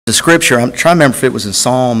the scripture, I'm trying to remember if it was in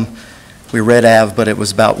Psalm we read Av, but it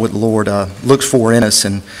was about what the Lord looks for in us.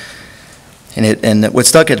 And what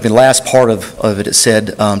stuck at me, the last part of it, it said,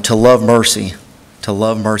 to love mercy. To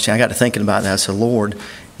love mercy. I got to thinking about that. I said, Lord,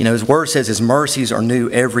 His word says His mercies are new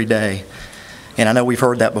every day. And I know we've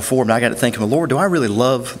heard that before, but I got to thinking, Lord, do I really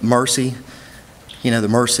love mercy? The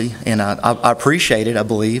mercy. And I appreciate it, I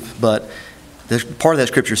believe. But part of that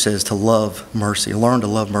scripture says to love mercy, learn to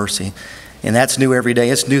love mercy. And that's new every day.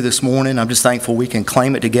 It's new this morning. I'm just thankful we can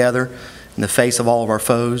claim it together in the face of all of our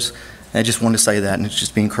foes. And I just wanted to say that, and it's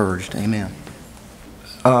just be encouraged. Amen.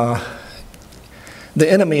 The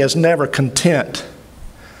enemy is never content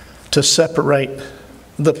to separate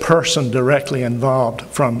the person directly involved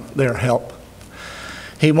from their help.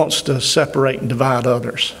 He wants to separate and divide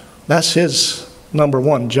others. That's his number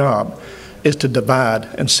one job, is to divide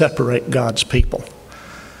and separate God's people.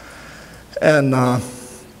 And,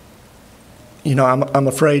 I'm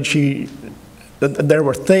afraid there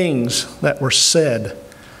were things that were said,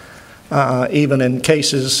 even in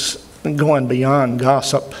cases going beyond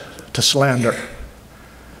gossip to slander.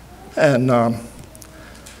 And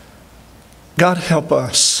God help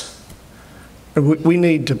us. We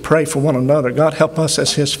need to pray for one another. God help us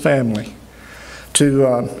as His family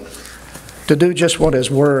to do just what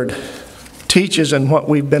His Word teaches and what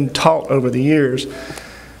we've been taught over the years.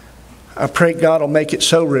 I pray God will make it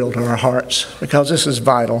so real to our hearts, because this is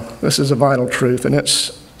vital. This is a vital truth, and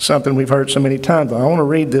it's something we've heard so many times. But I want to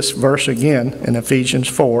read this verse again in Ephesians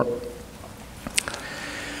 4,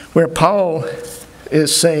 where Paul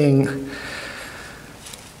is saying,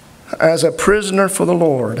 as a prisoner for the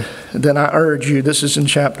Lord, then I urge you, this is in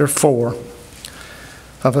chapter 4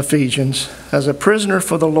 of Ephesians, as a prisoner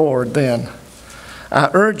for the Lord, then I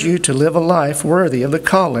urge you to live a life worthy of the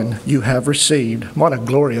calling you have received. What a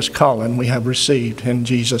glorious calling we have received in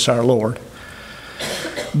Jesus our Lord.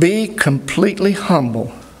 Be completely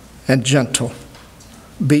humble and gentle.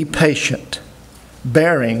 Be patient,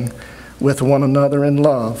 bearing with one another in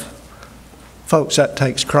love. Folks, that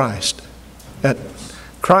takes Christ.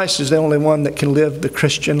 Christ is the only one that can live the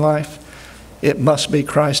Christian life. It must be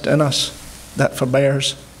Christ in us that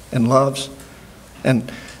forbears and loves and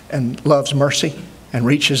loves mercy and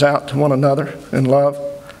reaches out to one another in love.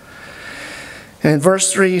 And in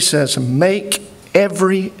verse 3 he says, make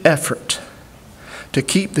every effort to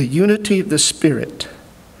keep the unity of the Spirit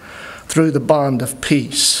through the bond of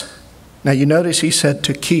peace. Now you notice he said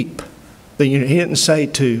to keep the unity. He didn't say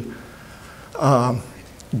to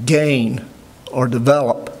gain or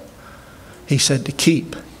develop. He said to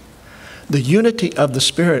keep. The unity of the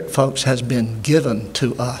Spirit, folks, has been given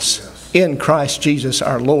to us in Christ Jesus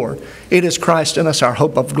our Lord. It is Christ in us, our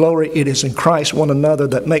hope of glory. It is in Christ one another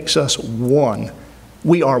that makes us one.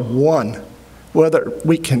 We are one. Whether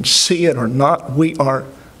we can see it or not, we are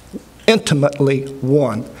intimately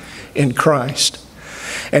one in Christ.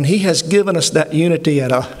 And He has given us that unity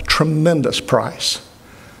at a tremendous price,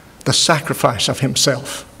 the sacrifice of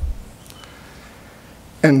Himself.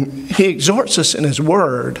 And He exhorts us in His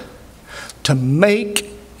Word to make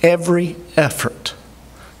every effort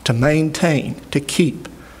to maintain, to keep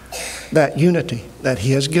that unity that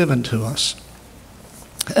He has given to us.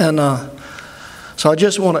 And so I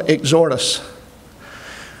just want to exhort us.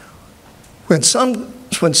 When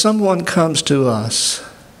someone comes to us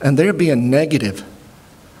and they're being negative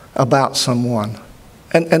about someone,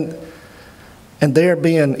 and they're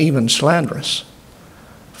being even slanderous,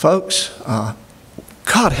 folks,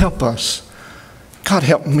 God help us. God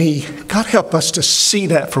help me. God help us to see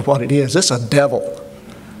that for what it is. It's a devil.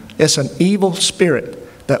 It's an evil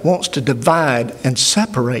spirit that wants to divide and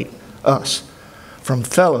separate us from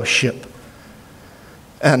fellowship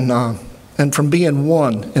and from being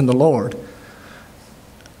one in the Lord.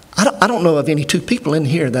 I don't know of any two people in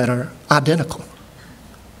here that are identical.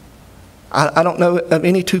 I don't know of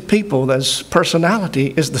any two people that's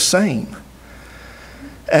personality is the same.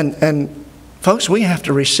 And folks, we have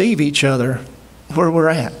to receive each other where we're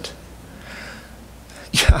at.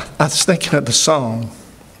 Yeah, I was thinking of the song,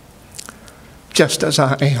 just as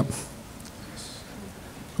I am,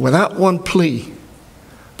 without one plea,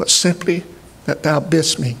 but simply that thou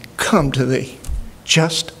bidst me come to thee,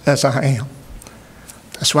 just as I am.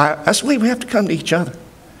 That's why we have to come to each other.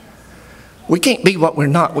 We can't be what we're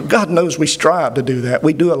not. Well, God knows we strive to do that.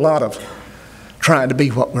 We do a lot of trying to be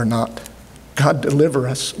what we're not. God deliver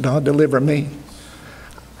us. God deliver me.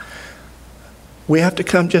 We have to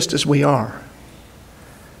come just as we are.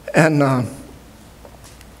 And the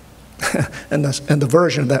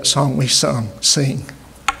version of that song we sing,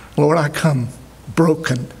 Lord, I come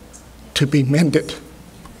broken to be mended.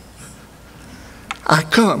 I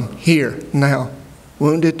come here now,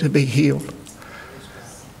 wounded to be healed.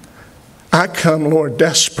 I come, Lord,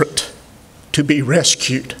 desperate to be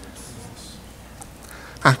rescued.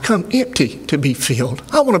 I come empty to be filled.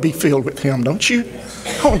 I want to be filled with Him, don't you?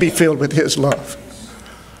 I want to be filled with His love.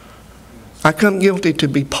 I come guilty to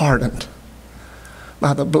be pardoned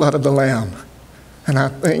by the blood of the Lamb. And I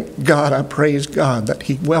thank God, I praise God that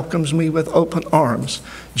He welcomes me with open arms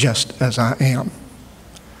just as I am.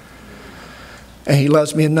 And He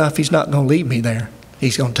loves me enough, He's not going to leave me there.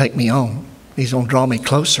 He's going to take me on. He's going to draw me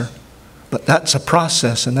closer. But that's a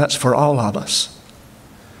process, and that's for all of us.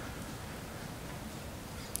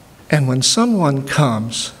 And when someone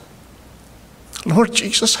comes, Lord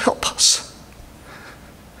Jesus, help us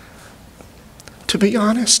to be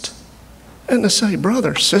honest and to say,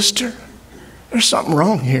 brother, sister, there's something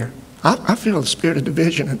wrong here. I feel the spirit of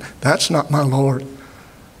division, and that's not my Lord.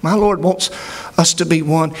 My Lord wants us to be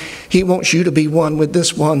one. He wants you to be one with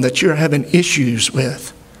this one that you're having issues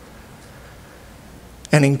with.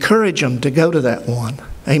 And encourage them to go to that one.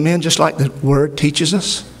 Amen. Just like the Word teaches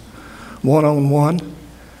us, one-on-one.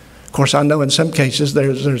 Of course, I know in some cases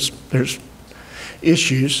there's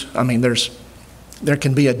issues. I mean, there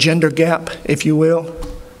can be a gender gap, if you will.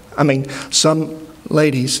 I mean, some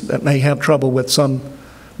ladies that may have trouble with some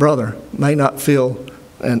brother may not feel,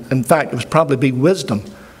 and in fact, it would probably be wisdom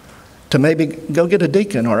to maybe go get a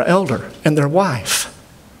deacon or an elder and their wife.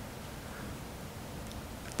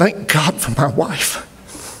 Thank God for my wife.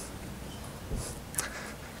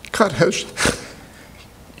 God has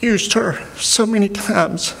used her so many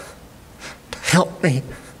times to help me.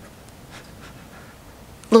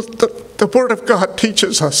 The Word of God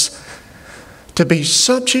teaches us to be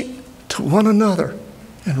subject to one another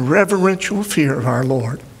in reverential fear of our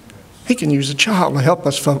Lord. He can use a child to help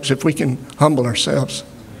us, folks, if we can humble ourselves.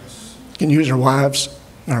 He can use our wives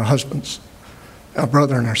and our husbands, our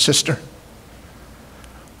brother and our sister.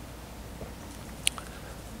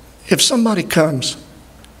 If somebody comes,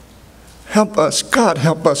 help us, God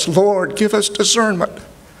help us, Lord, give us discernment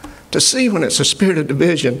to see when it's a spirit of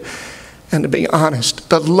division and to be honest,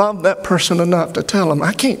 to love that person enough to tell them,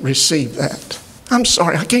 I can't receive that. I'm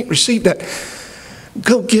sorry, I can't receive that.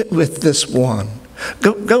 Go get with this one.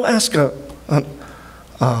 Go ask a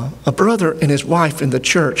brother and his wife in the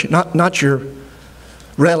church, not your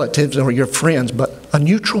relatives or your friends, but a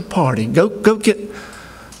neutral party. Go get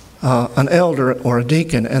an elder or a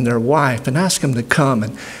deacon and their wife and ask them to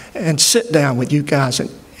come and sit down with you guys and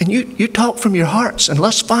you talk from your hearts and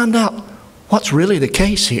let's find out what's really the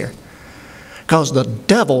case here. Because the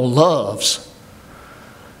devil loves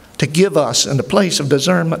to give us, in the place of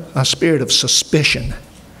discernment, a spirit of suspicion.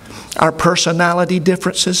 Our personality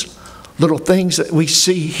differences, little things that we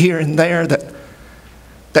see here and there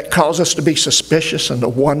that cause us to be suspicious and to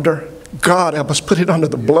wonder. God help us put it under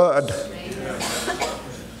the blood.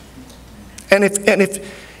 And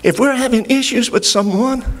if we're having issues with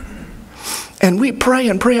someone and we pray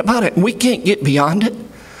and pray about it and we can't get beyond it,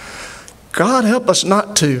 God help us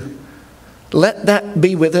not to let that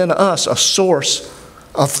be within us a source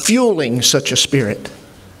of fueling such a spirit.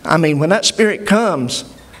 I mean, when that spirit comes,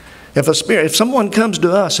 if someone comes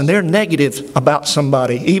to us and they're negative about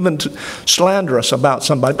somebody, even to slander us about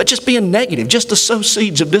somebody, but just being negative, just to sow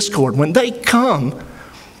seeds of discord, when they come,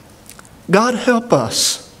 God help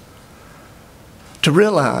us to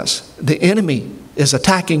realize the enemy is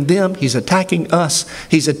attacking them, he's attacking us,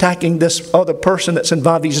 he's attacking this other person that's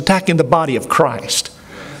involved, he's attacking the body of Christ.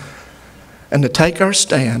 And to take our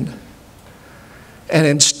stand, and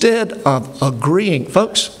instead of agreeing,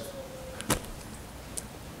 folks,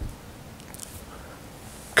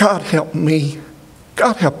 God help me,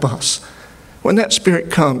 God help us, when that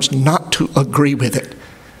spirit comes, not to agree with it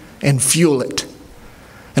and fuel it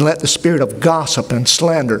and let the spirit of gossip and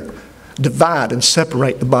slander divide and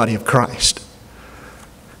separate the body of Christ.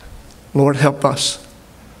 Lord, help us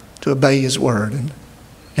to obey His word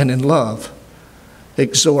and in love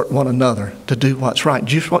exhort one another to do what's right.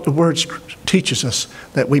 Just what the word teaches us,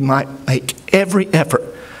 that we might make every effort.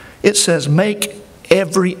 It says make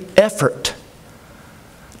every effort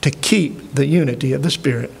to keep the unity of the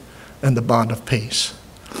Spirit and the bond of peace.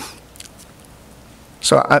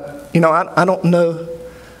 So I don't know.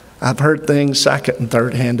 I've heard things second and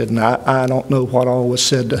third handed, and I don't know what all was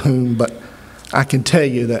said to whom, but I can tell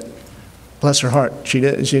you that, bless her heart, she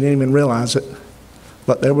didn't even realize it.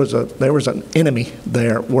 But there was an enemy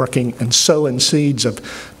there working and sowing seeds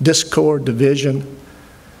of discord, division.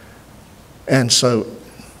 And so,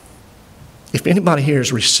 if anybody here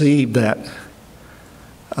has received that,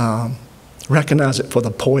 recognize it for the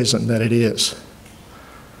poison that it is.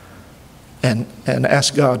 And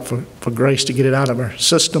ask God for grace to get it out of our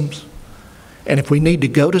systems And if we need to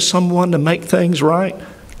go to someone to make things right,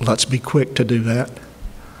 let's be quick to do that.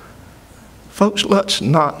 Folks, let's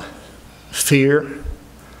not fear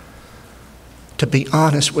to be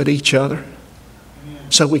honest with each other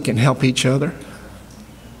so we can help each other.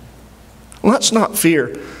 Let's not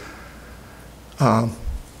fear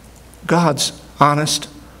God's honest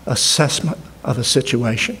assessment of a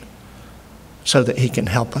situation so that He can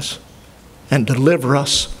help us and deliver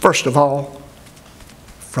us, first of all,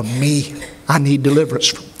 from me. I need deliverance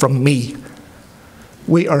from me.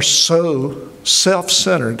 We are so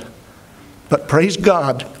self-centered, but praise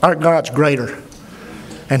God, our God's greater.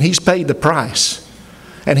 And He's paid the price.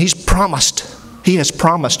 And He has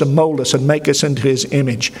promised to mold us and make us into His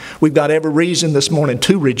image. We've got every reason this morning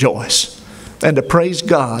to rejoice and to praise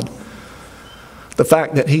God. The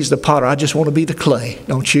fact that He's the potter, I just want to be the clay,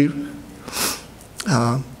 don't you?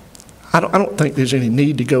 I don't think there's any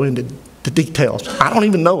need to go into the details. I don't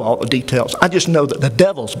even know all the details. I just know that the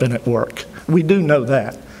devil's been at work. We do know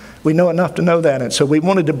that. We know enough to know that. And so we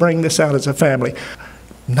wanted to bring this out as a family.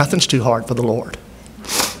 Nothing's too hard for the Lord.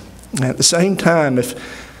 And at the same time, if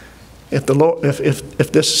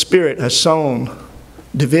this Spirit has sown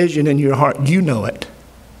division in your heart, you know it.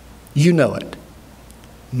 You know it.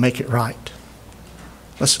 Make it right.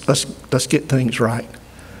 Let's get things right.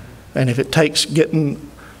 And if it takes getting,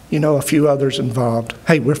 a few others involved,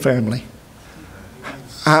 hey, we're family.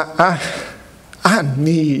 I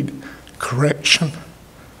need correction.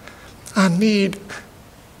 I need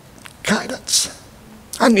guidance.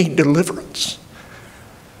 I need deliverance.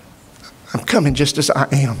 I'm coming just as I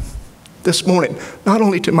am this morning, not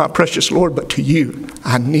only to my precious Lord, but to you.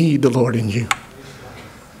 I need the Lord in you.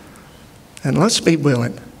 And let's be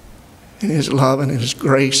willing in His love and in His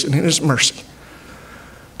grace and in His mercy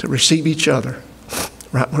to receive each other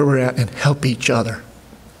right where we're at and help each other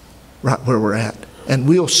right where we're at. And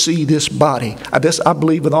we'll see this body. I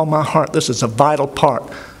believe with all my heart this is a vital part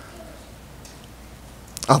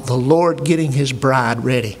of the Lord getting His bride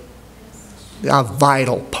ready. A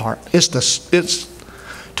vital part. It's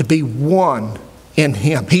to be one in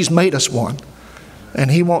Him. He's made us one.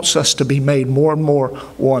 And He wants us to be made more and more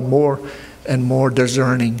one, more and more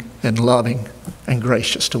discerning and loving and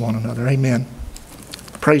gracious to one another. Amen.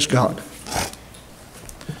 Praise God.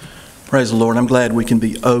 Praise the Lord. I'm glad we can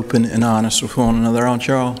be open and honest with one another, aren't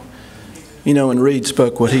y'all? When Reed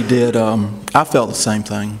spoke what he did, I felt the same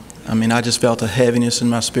thing. I just felt a heaviness in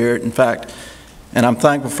my spirit. In fact, and I'm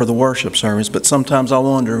thankful for the worship service, but sometimes I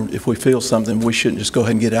wonder if we feel something, we shouldn't just go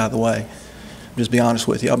ahead and get out of the way. Just be honest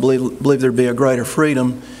with you. I believe there'd be a greater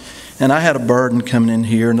freedom. And I had a burden coming in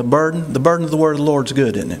here, and the burden of the word of the Lord's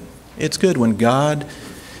good, isn't it? It's good when God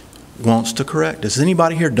wants to correct us.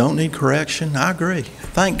 Anybody here don't need correction? I agree.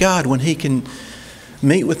 Thank God when He can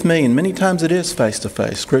meet with me, and many times it is face to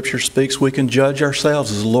face. Scripture speaks we can judge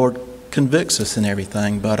ourselves as the Lord convicts us in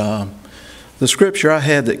everything. But the scripture I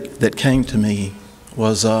had that came to me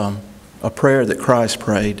was a prayer that Christ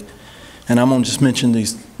prayed, and I'm going to just mention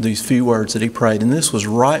these few words that He prayed, and this was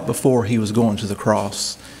right before He was going to the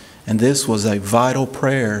cross. And this was a vital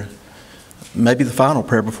prayer, maybe the final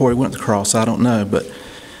prayer before He went to the cross, I don't know. But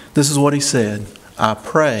this is what He said: I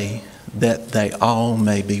pray that they all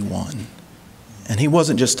may be one. And He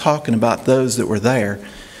wasn't just talking about those that were there,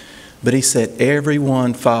 but He said,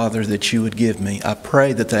 everyone, Father, that you would give me, I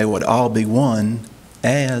pray that they would all be one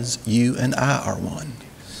as you and I are one.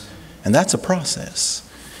 And that's a process.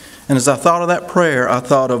 And as I thought of that prayer, I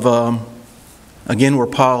thought of, again, where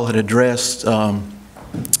Paul had addressed,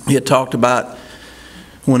 he had talked about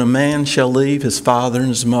when a man shall leave his father and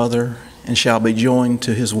his mother and shall be joined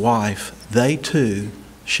to his wife, they two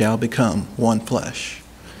shall become one flesh.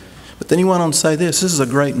 But then he went on to say this is a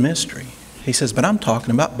great mystery. He says, but I'm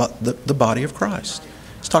talking about the body of Christ.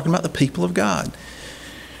 He's talking about the people of God.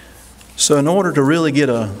 So in order to really get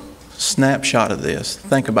a snapshot of this,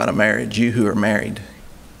 think about a marriage. You who are married,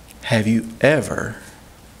 have you ever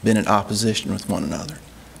been in opposition with one another?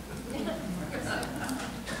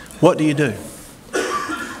 What do you do?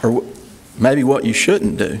 Or maybe what you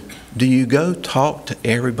shouldn't do. Do you go talk to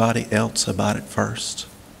everybody else about it first?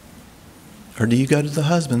 Or do you go to the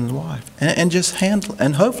husband and the wife and just handle,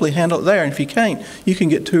 and hopefully handle it there? And if you can't, you can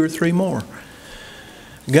get 2 or 3 more.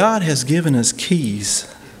 God has given us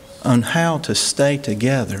keys on how to stay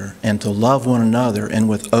together and to love one another, and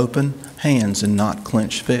with open hands and not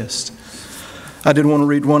clenched fists. I did want to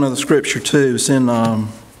read one other scripture too. It's in,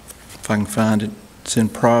 if I can find it, it's in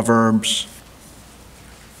Proverbs.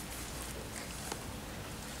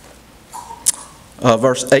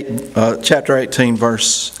 Chapter 18,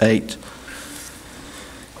 verse 8.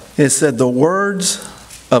 It said, the words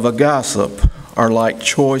of a gossip are like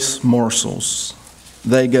choice morsels.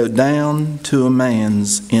 They go down to a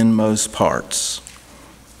man's inmost parts.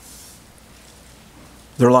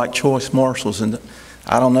 They're like choice morsels. And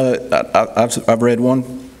I don't know, I've read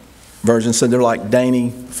one version said they're like dainty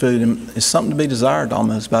food. And it's something to be desired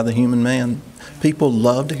almost by the human man. People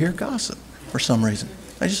love to hear gossip for some reason.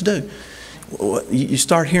 They just do. You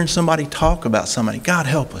start hearing somebody talk about somebody. God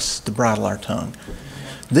help us to bridle our tongue.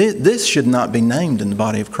 This should not be named in the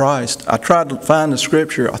body of Christ. I tried to find the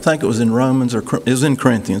scripture. I think it was in Romans, or it was in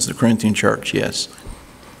Corinthians, the Corinthian church, yes.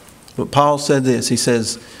 But Paul said this. He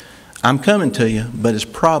says, I'm coming to you, but it's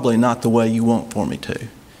probably not the way you want for me to.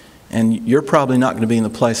 And you're probably not going to be in the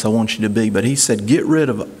place I want you to be. But he said, get rid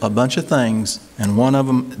of a bunch of things. And one of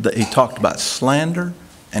them, he talked about slander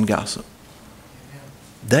and gossip.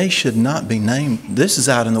 They should not be named. This is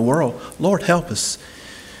out in the world. Lord, help us.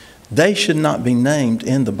 They should not be named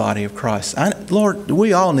in the body of Christ. Lord,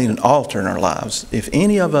 we all need an altar in our lives. If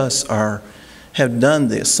any of us have done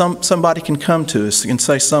this, somebody can come to us and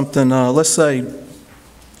say something. Let's say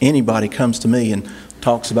anybody comes to me and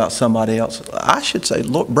talks about somebody else. I should say,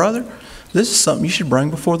 Lord, brother, this is something you should bring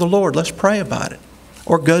before the Lord. Let's pray about it.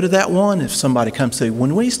 Or go to that one if somebody comes to you.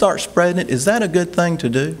 When we start spreading it, is that a good thing to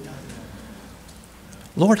do?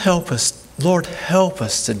 Lord, help us. Lord, help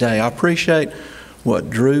us today. I appreciate what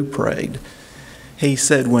Drew prayed. He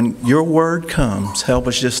said, when your word comes, help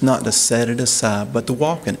us just not to set it aside, but to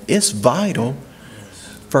walk in it. It's vital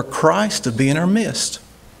for Christ to be in our midst.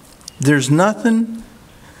 There's nothing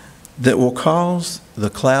that will cause the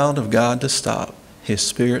cloud of God to stop, His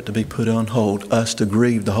Spirit to be put on hold, us to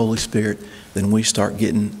grieve the Holy Spirit, then we start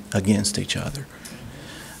getting against each other.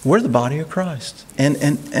 We're the body of Christ. And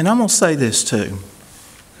I'm going to say this too.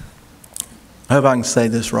 I hope I can say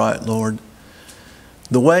this right, Lord.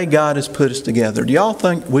 The way God has put us together, do y'all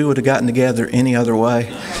think we would have gotten together any other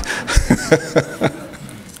way?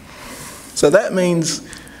 So that means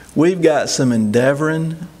we've got some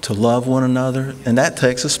endeavoring to love one another, and that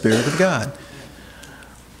takes the Spirit of God.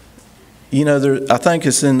 You know, I think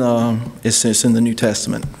it's in the New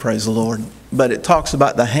Testament, praise the Lord. But it talks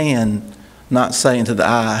about the hand not saying to the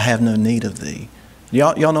eye, I have no need of thee.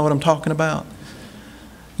 Y'all know what I'm talking about?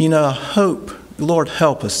 You know, I hope, Lord,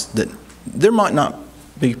 help us that there might not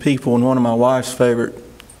be people, and one of my wife's favorite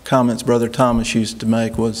comments Brother Thomas used to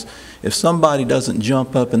make was, if somebody doesn't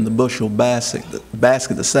jump up in the bushel basket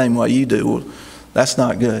the same way you do, well, that's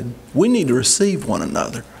not good. We need to receive one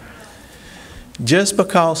another. Just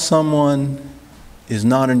because someone is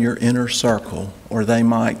not in your inner circle, or they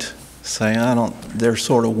might say, they're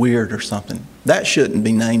sort of weird or something, that shouldn't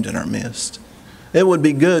be named in our midst. It would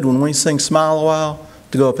be good when we sing Smile a While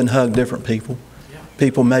to go up and hug different people.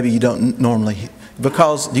 People maybe you don't normally.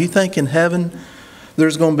 Because do you think in heaven you're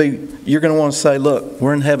going to want to say, look,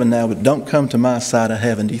 we're in heaven now, but don't come to my side of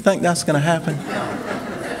heaven. Do you think that's going to happen?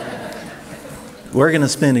 We're going to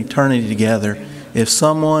spend eternity together. If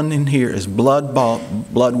someone in here is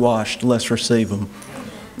blood-bought, blood-washed, let's receive them.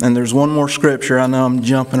 And there's one more scripture. I know I'm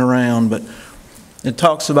jumping around, but it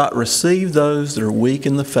talks about receive those that are weak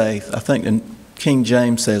in the faith. I think in King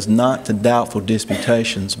James says not to doubtful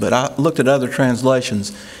disputations, but I looked at other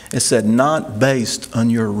translations. It said not based on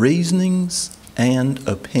your reasonings and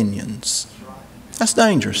opinions. That's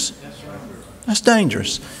dangerous. That's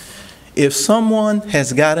dangerous. If someone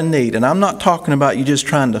has got a need, and I'm not talking about you just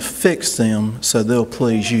trying to fix them so they'll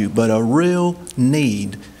please you, but a real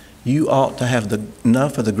need, you ought to have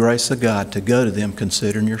enough of the grace of God to go to them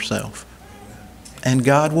considering yourself. And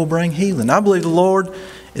God will bring healing. I believe the Lord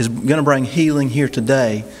is going to bring healing here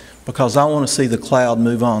today because I want to see the cloud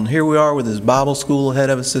move on. Here we are with His Bible school ahead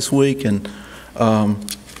of us this week, and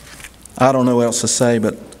I don't know what else to say,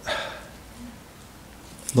 but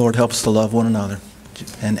Lord, help us to love one another.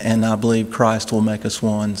 And I believe Christ will make us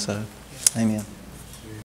one. So, amen.